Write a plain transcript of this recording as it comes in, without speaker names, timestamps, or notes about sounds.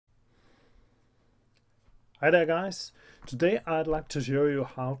Hi there guys, today I'd like to show you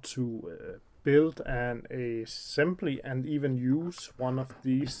how to build and simply and even use one of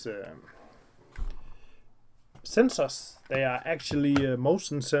these sensors. They are actually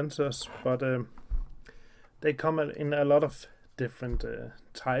motion sensors, but they come in a lot of different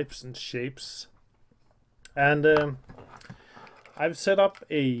types and shapes. And I've set up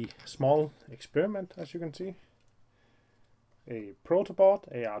a small experiment, as you can see. A protoboard,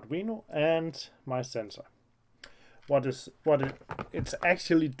 a Arduino, and my sensor. What it's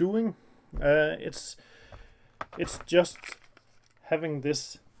actually doing, it's just having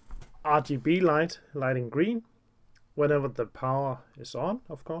this RGB light lighting green whenever the power is on,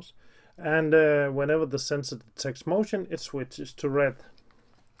 of course, and whenever the sensor detects motion, it switches to red.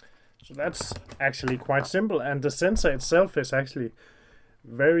 So that's actually quite simple, and the sensor itself is actually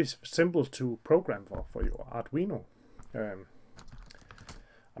very simple to program for your Arduino.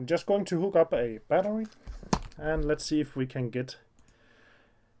 I'm just going to hook up a battery and let's see if we can get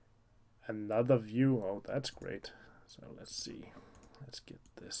another view. Oh, that's great. So let's see. Let's get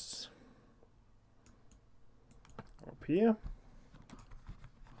this up here.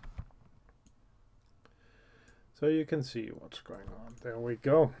 So you can see what's going on. There we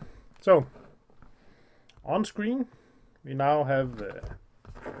go. So on screen we now have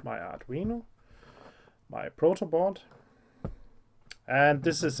my Arduino, my protoboard, and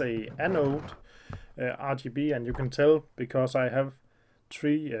this is a anode RGB, and you can tell because I have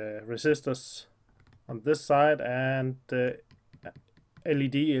 3 resistors on this side, and the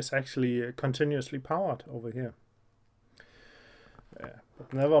LED is actually continuously powered over here.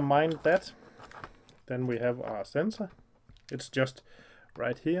 But never mind that. Then we have our sensor. It's just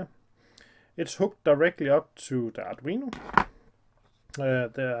right here. It's hooked directly up to the Arduino.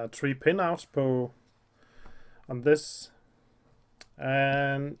 There are 3 pinouts on this.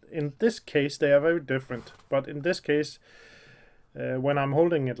 And in this case they are very different, but in this case when I'm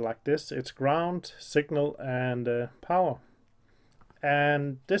holding it like this, it's ground, signal, and power.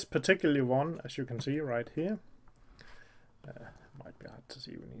 And this particular one, as you can see right here, might be hard to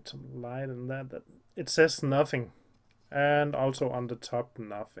see, we need some light in that, it says nothing, and also on the top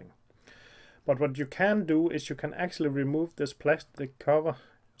nothing. But what you can do is you can actually remove this plastic cover.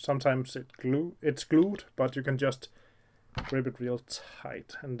 Sometimes it's glued, but you can just grip it real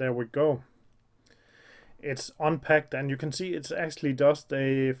tight, and there we go. It's unpacked, and you can see it's actually just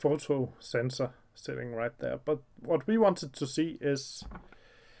a photo sensor sitting right there. But what we wanted to see is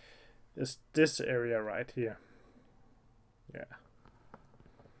this area right here. Yeah.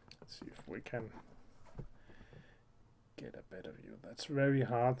 Let's see if we can get a better view. That's very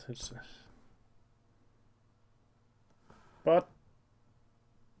hard. But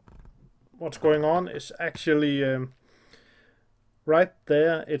what's going on is actually right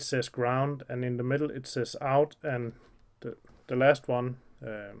there it says ground, and in the middle it says out, and the last one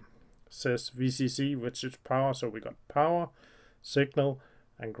says VCC, which is power. So we got power, signal,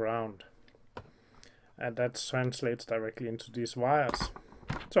 and ground, and that translates directly into these wires.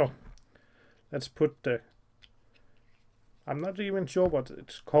 So let's put the, I'm not even sure what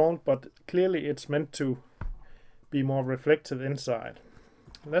it's called, but clearly it's meant to be more reflective inside.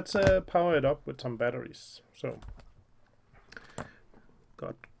 Let's power it up with some batteries. So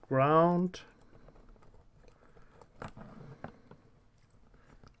got ground,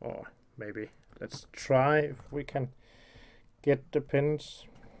 or maybe let's try if we can get the pins.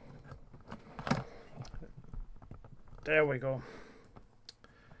 There we go,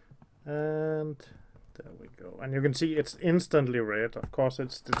 and there we go, and you can see it's instantly red. Of course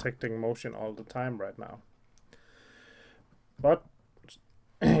it's detecting motion all the time right now, but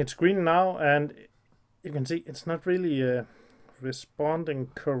it's green now, and you can see it's not really responding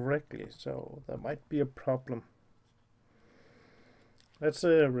correctly, so there might be a problem. Let's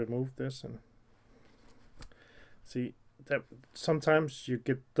remove this and see that sometimes you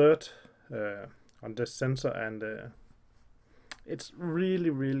get dirt on this sensor, and it's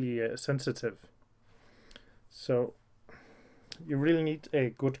really sensitive, so you really need a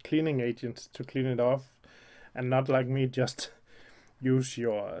good cleaning agent to clean it off, and not like me just use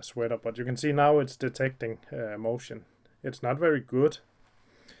your sweater. But you can see now it's detecting motion. It's not very good.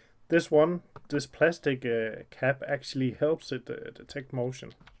 This plastic cap actually helps it detect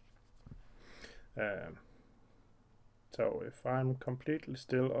motion. So if I'm completely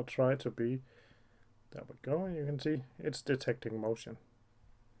still or try to be, there we go, you can see it's detecting motion.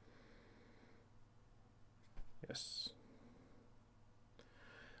 Yes.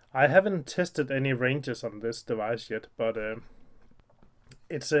 I haven't tested any ranges on this device yet, but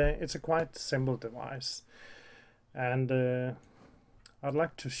it's a quite simple device, and I'd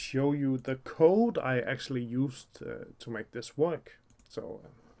like to show you the code I actually used to make this work. So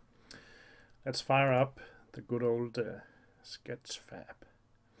let's fire up the good old Sketchfab.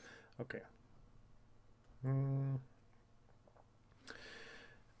 Okay.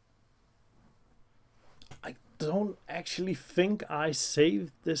 I don't actually think I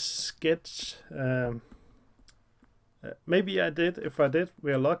saved this sketch. Maybe I did. If I did,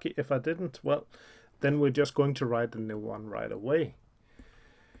 we're lucky. If I didn't, well, then we're just going to write a new one right away,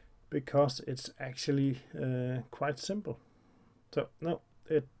 because it's actually quite simple. So no,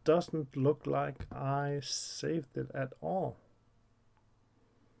 it doesn't look like I saved it at all.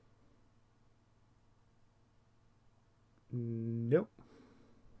 Nope.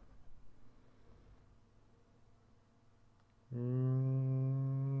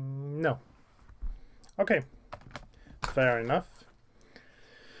 No. Okay, fair enough.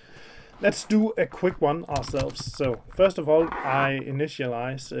 Let's do a quick one ourselves. So first of all, I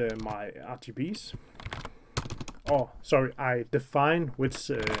initialize my RGBs. Oh, sorry, I define which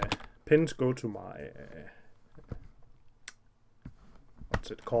pins go to my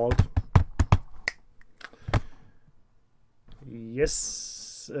what's it called?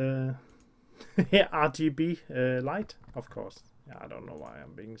 Yes, yeah, RGB light, of course. Yeah, I don't know why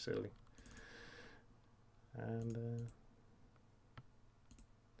I'm being silly. And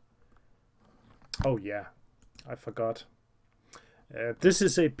oh yeah, I forgot. This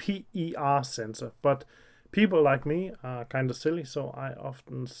is a PIR sensor, but people like me are kind of silly, so I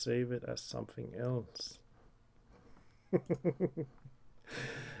often save it as something else.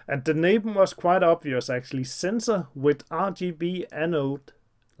 And the name was quite obvious, actually. Sensor with RGB anode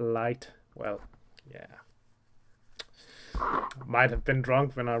light. Well, yeah. Might have been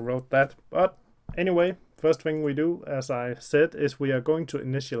drunk when I wrote that. But anyway, first thing we do, as I said, is we are going to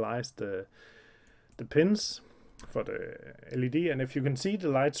initialize the pins for the LED. And if you can see the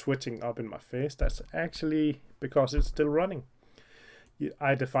light switching up in my face, that's actually because it's still running.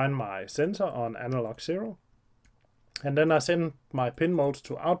 I define my sensor on analog 0. And then I send my pin modes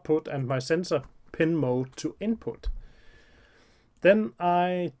to output and my sensor pin mode to input. Then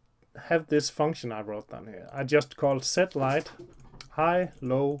I have this function I wrote down here. I just called set light high,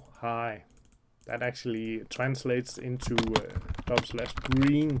 low, high. That actually translates into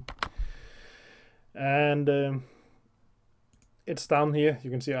 /green. And it's down here. You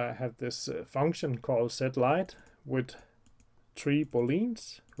can see I have this function called set light with 3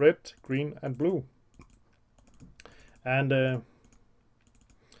 booleans, red, green, and blue. And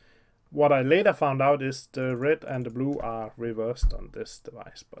what I later found out is the red and the blue are reversed on this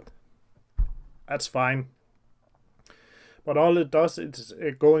device, but that's fine. But all it does is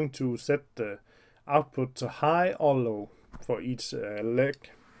going to set the output to high or low for each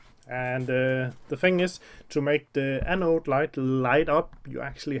leg. And the thing is, to make the anode light up, you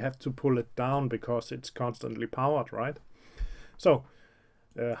actually have to pull it down because it's constantly powered, right? So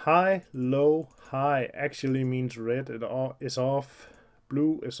high, low, high actually means red is off,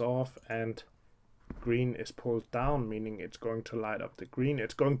 blue is off, and green is pulled down, meaning it's going to light up the green.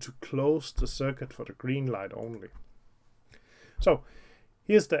 It's going to close the circuit for the green light only. So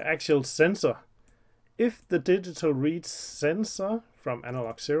here's the actual sensor. If the digital read sensor from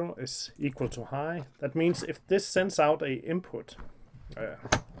analog 0 is equal to high, that means if this sends out a input,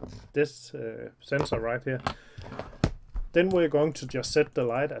 this sensor right here, then we're going to just set the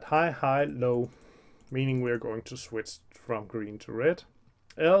light at high, high, low, meaning we're going to switch from green to red,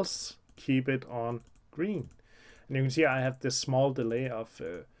 else keep it on green. And you can see I have this small delay of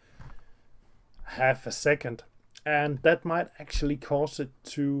half a second, and that might actually cause it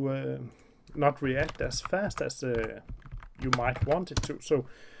to not react as fast as you might want it to. So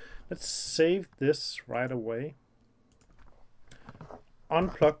let's save this right away.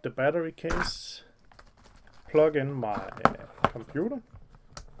 Unplug the battery case. Plug in my computer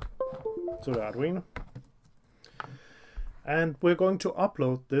to the Arduino, and we're going to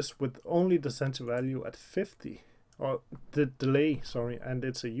upload this with only the sensor value at 50, or the delay, sorry, and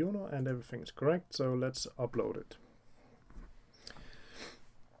it's a Uno and everything's correct, so let's upload it.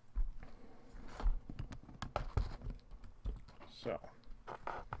 So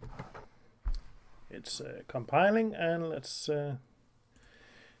it's compiling, and let's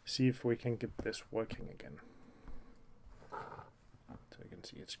see if we can get this working again. So you can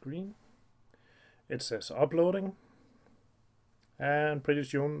see it's green. It says uploading, and pretty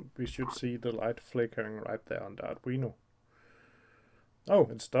soon we should see the light flickering right there on the Arduino. Oh,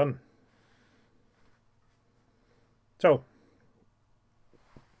 it's done. So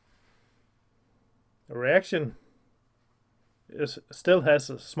the reaction still has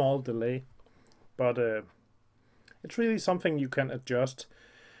a small delay, but It's really something you can adjust.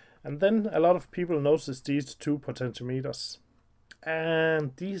 And then a lot of people notice these 2 potentiometers,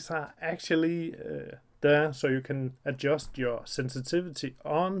 and these are actually there so you can adjust your sensitivity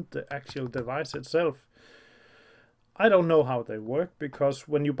on the actual device itself. I don't know how they work, because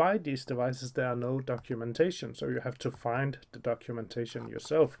when you buy these devices there are no documentation, so you have to find the documentation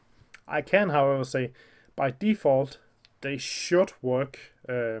yourself. I can, however, say by default they should work.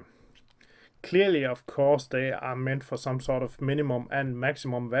 Clearly, of course, they are meant for some sort of minimum and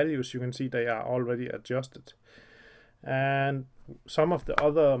maximum values. You can see they are already adjusted. And some of the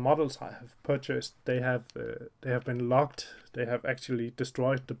other models I have purchased, they have been locked. They have actually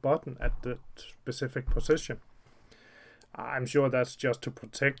destroyed the button at the specific position. I'm sure that's just to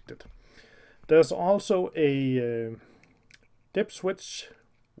protect it. There's also a dip switch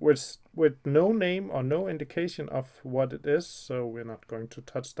with no name or no indication of what it is, so we're not going to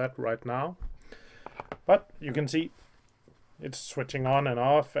touch that right now. But you can see it's switching on and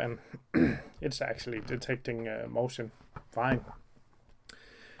off, and it's actually detecting motion fine.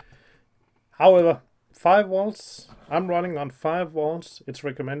 However, 5 volts, I'm running on 5 volts. It's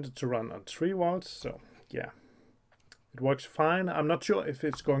recommended to run on 3 volts, so yeah, it works fine. I'm not sure if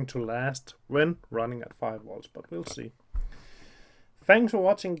it's going to last when running at 5 volts, but we'll see. Thanks for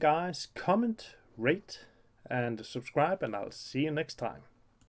watching, guys. Comment, rate, and subscribe, and I'll see you next time.